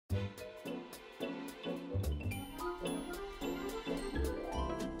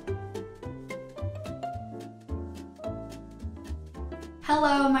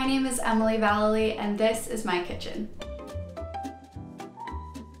Hello, my name is Emily Vallely and this is my kitchen.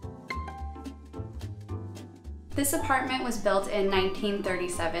 This apartment was built in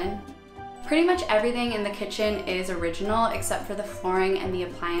 1937. Pretty much everything in the kitchen is original except for the flooring and the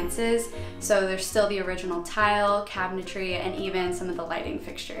appliances, so there's still the original tile, cabinetry, and even some of the lighting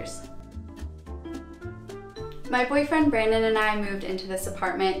fixtures. My boyfriend Brandon and I moved into this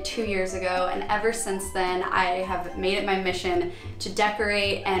apartment 2 years ago, and ever since then I have made it my mission to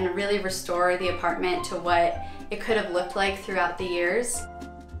decorate and really restore the apartment to what it could have looked like throughout the years.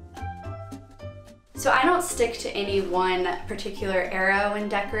 So I don't stick to any one particular era when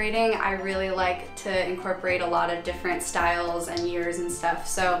decorating. I really like to incorporate a lot of different styles and years and stuff.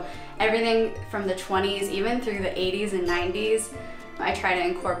 So everything from the 20s even through the 80s and 90s, I try to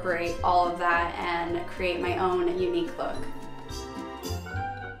incorporate all of that and create my own unique look.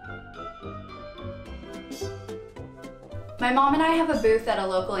 My mom and I have a booth at a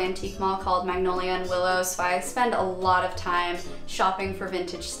local antique mall called Magnolia and Willow, so I spend a lot of time shopping for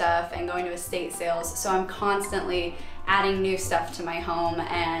vintage stuff and going to estate sales, so I'm constantly adding new stuff to my home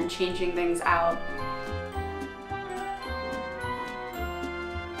and changing things out.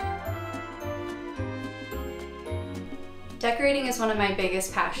 Decorating is one of my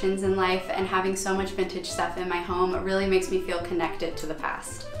biggest passions in life, and having so much vintage stuff in my home really makes me feel connected to the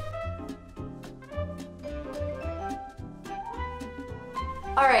past.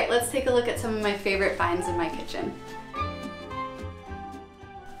 Alright, let's take a look at some of my favorite finds in my kitchen.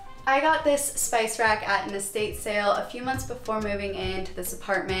 I got this spice rack at an estate sale a few months before moving into this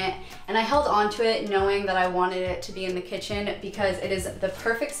apartment, and I held onto it knowing that I wanted it to be in the kitchen because it is the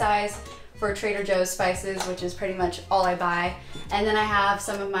perfect size for Trader Joe's spices, which is pretty much all I buy. And then I have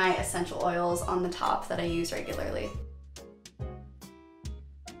some of my essential oils on the top that I use regularly.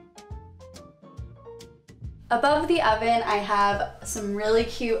 Above the oven, I have some really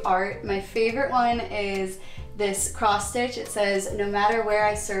cute art. My favorite one is this cross stitch. It says, "No matter where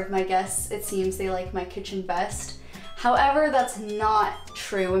I serve my guests, it seems they like my kitchen best." However, that's not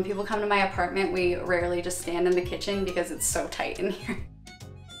true. When people come to my apartment, we rarely just stand in the kitchen because it's so tight in here.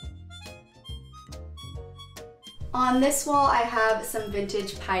 On this wall, I have some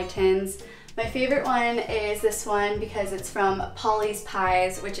vintage pie tins. My favorite one is this one because it's from Polly's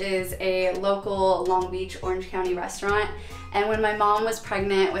Pies, which is a local Long Beach, Orange County restaurant. And when my mom was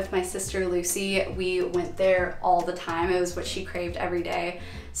pregnant with my sister Lucy, we went there all the time. It was what she craved every day.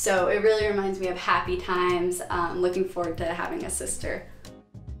 So it really reminds me of happy times. Looking forward to having a sister.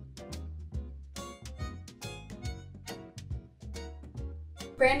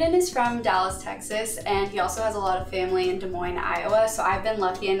 Brandon is from Dallas, Texas, and he also has a lot of family in Des Moines, Iowa, so I've been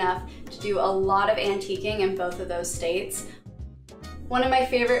lucky enough to do a lot of antiquing in both of those states. One of my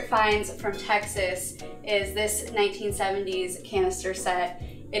favorite finds from Texas is this 1970s canister set.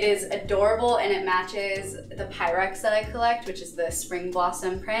 It is adorable and it matches the Pyrex that I collect, which is the spring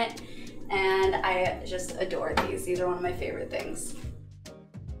blossom print, and I just adore these. These are one of my favorite things.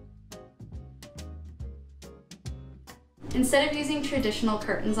 Instead of using traditional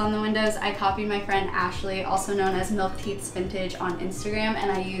curtains on the windows, I copied my friend Ashley, also known as Milk Teats Vintage on Instagram,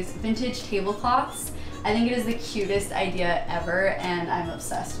 and I use vintage tablecloths. I think it is the cutest idea ever, and I'm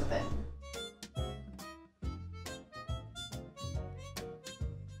obsessed with it.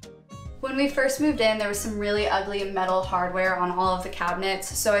 When we first moved in, there was some really ugly metal hardware on all of the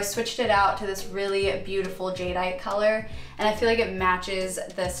cabinets, so I switched it out to this really beautiful jadeite color, and I feel like it matches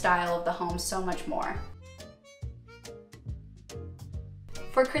the style of the home so much more.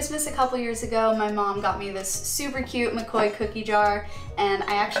 For Christmas a couple years ago, my mom got me this super cute McCoy cookie jar, and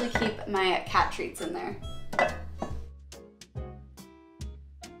I actually keep my cat treats in there.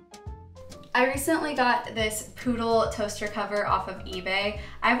 I recently got this poodle toaster cover off of eBay.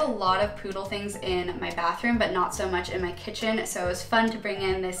 I have a lot of poodle things in my bathroom, but not so much in my kitchen, so it was fun to bring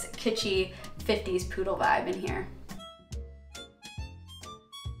in this kitschy 50s poodle vibe in here.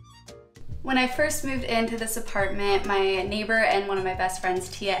 When I first moved into this apartment, my neighbor and one of my best friends,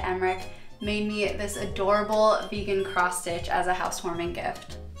 Tia Emmerich, made me this adorable vegan cross stitch as a housewarming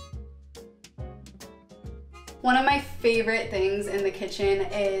gift. One of my favorite things in the kitchen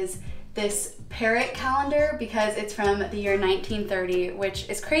is this parrot calendar because it's from the year 1930, which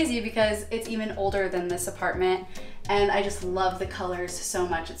is crazy because it's even older than this apartment, and I just love the colors so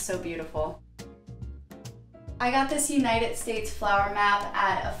much. It's so beautiful. I got this United States flower map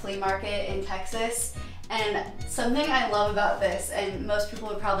at a flea market in Texas, and something I love about this, and most people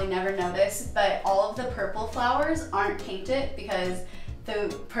would probably never notice, but all of the purple flowers aren't painted because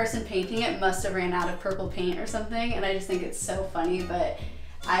the person painting it must have ran out of purple paint or something, and I just think it's so funny, but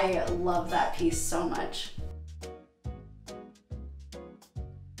I love that piece so much.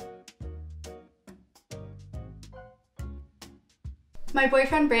 My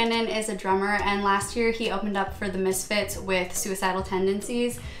boyfriend Brandon is a drummer, and last year he opened up for the Misfits with suicidal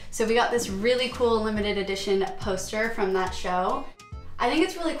tendencies. So we got this really cool limited edition poster from that show. I think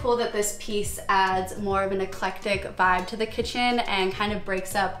it's really cool that this piece adds more of an eclectic vibe to the kitchen and kind of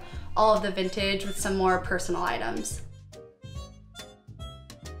breaks up all of the vintage with some more personal items.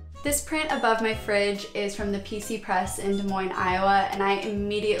 This print above my fridge is from the PC Press in Des Moines, Iowa, and I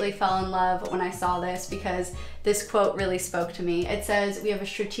immediately fell in love when I saw this because this quote really spoke to me. It says, "We have a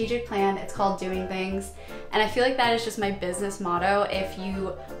strategic plan, it's called doing things." And I feel like that is just my business motto. If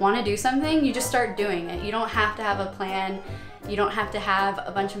you want to do something, you just start doing it. You don't have to have a plan. You don't have to have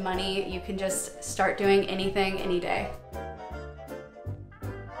a bunch of money. You can just start doing anything, any day.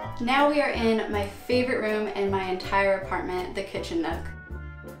 Now we are in my favorite room in my entire apartment, the kitchen nook.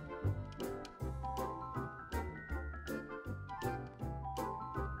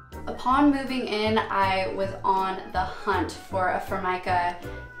 Upon moving in, I was on the hunt for a Formica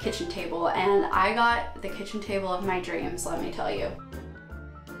kitchen table, and I got the kitchen table of my dreams, let me tell you.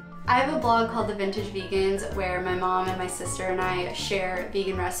 I have a blog called The Vintage Vegans where my mom and my sister and I share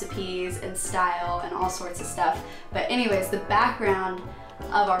vegan recipes and style and all sorts of stuff. But anyways, the background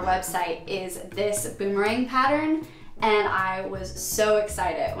of our website is this boomerang pattern, and I was so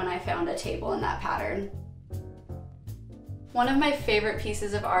excited when I found a table in that pattern. One of my favorite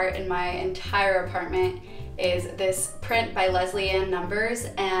pieces of art in my entire apartment is this print by Leslie Ann Numbers,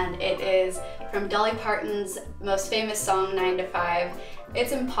 and it is from Dolly Parton's most famous song, 9 to 5.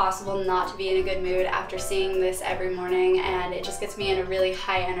 It's impossible not to be in a good mood after seeing this every morning, and it just gets me in a really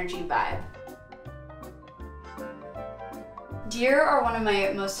high energy vibe. Deer are one of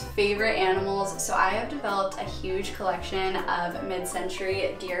my most favorite animals, so I have developed a huge collection of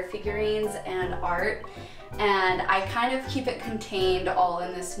mid-century deer figurines and art. And I kind of keep it contained all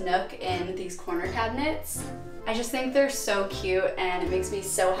in this nook in these corner cabinets. I just think they're so cute, and it makes me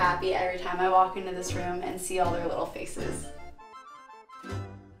so happy every time I walk into this room and see all their little faces.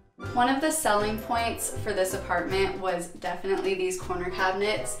 One of the selling points for this apartment was definitely these corner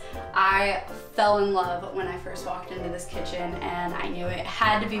cabinets. I fell in love when I first walked into this kitchen, and I knew it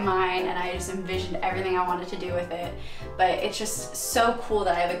had to be mine, and I just envisioned everything I wanted to do with it. But it's just so cool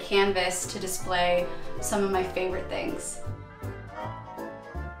that I have a canvas to display some of my favorite things.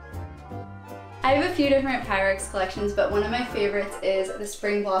 I have a few different Pyrex collections, but one of my favorites is the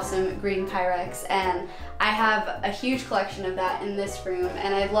Spring Blossom Green Pyrex, and I have a huge collection of that in this room,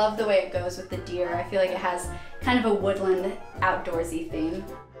 and I love the way it goes with the deer. I feel like it has kind of a woodland, outdoorsy theme.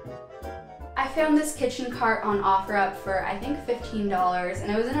 I found this kitchen cart on OfferUp for I think $15,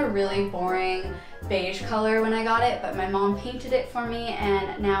 and it was in a really boring beige color when I got it, but my mom painted it for me,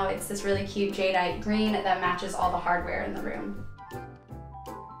 and now it's this really cute jadeite green that matches all the hardware in the room.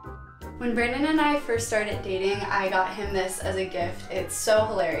 When Brandon and I first started dating, I got him this as a gift. It's so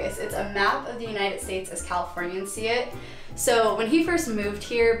hilarious. It's a map of the United States as Californians see it. So when he first moved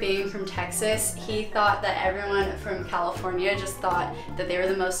here, being from Texas, he thought that everyone from California just thought that they were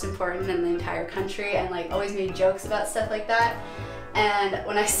the most important in the entire country, and like always made jokes about stuff like that. And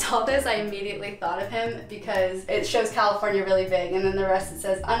when I saw this, I immediately thought of him because it shows California really big, and then the rest it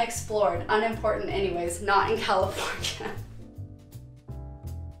says unexplored, unimportant anyways, not in California.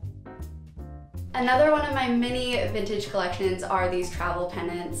 Another one of my mini vintage collections are these travel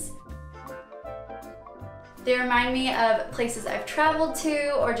pennants. They remind me of places I've traveled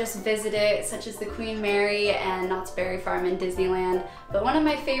to or just visited, such as the Queen Mary and Knott's Berry Farm in Disneyland. But one of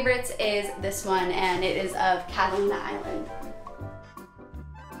my favorites is this one, and it is of Catalina Island.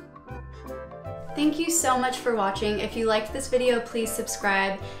 Thank you so much for watching. If you liked this video, please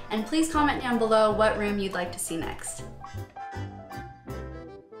subscribe, and please comment down below what room you'd like to see next.